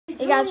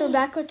Hey guys, we're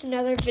back with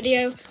another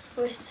video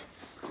with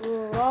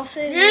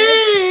Lawson and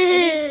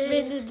he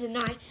spent the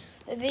night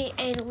with me,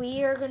 and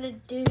we are gonna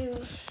do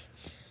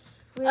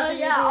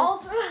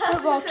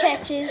football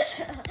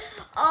catches.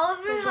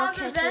 Oliver have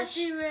the best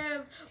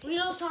room. We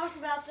don't talk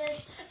about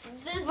this.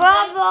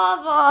 Blah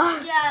blah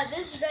blah. Yeah,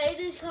 this raid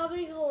is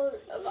coming.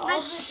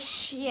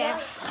 Yeah.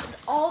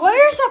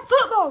 Where's the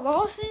football,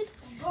 Lawson?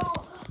 Bro,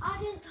 I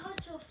didn't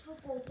touch a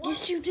football. What?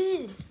 Yes, you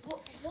did.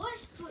 What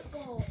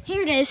football?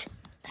 Here it is.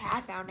 Okay,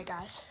 I found it,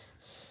 guys.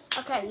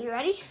 Okay, you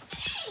ready?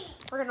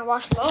 We're gonna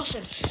watch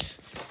Lawson.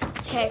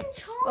 Okay,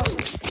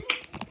 Lawson.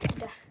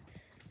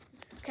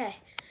 Okay.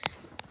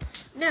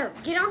 No,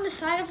 get on the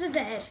side of the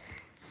bed.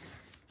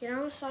 Get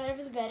on the side of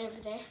the bed over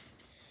there.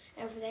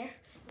 Over there.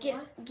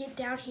 Get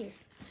down here.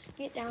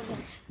 Get down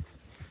there.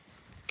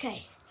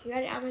 Okay, you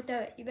ready? I'm gonna throw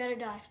it. You better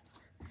dive.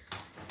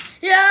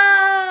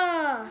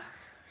 Yeah!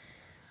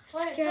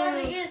 Wait, try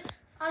it again.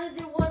 I did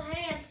do one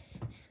hand.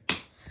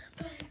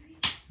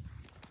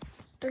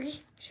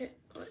 3, 2,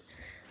 1.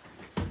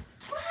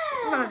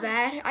 My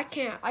bad. I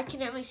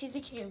can only see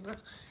the camera.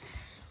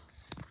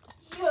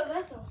 Yo,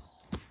 that's a...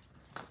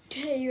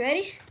 Okay, you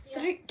ready? Yeah.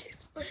 3, 2,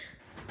 1.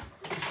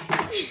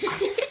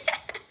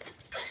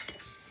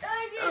 Try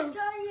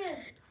again.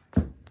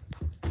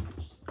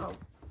 Oh.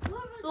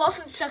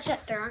 Lawson sucks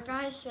at throwing,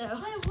 guys. So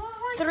Wait,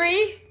 what?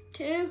 3,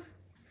 2,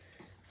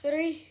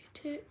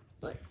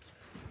 1.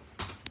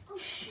 Oh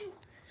shoot!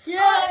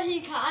 Yeah,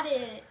 he caught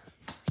it.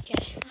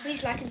 Okay,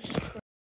 please like and subscribe.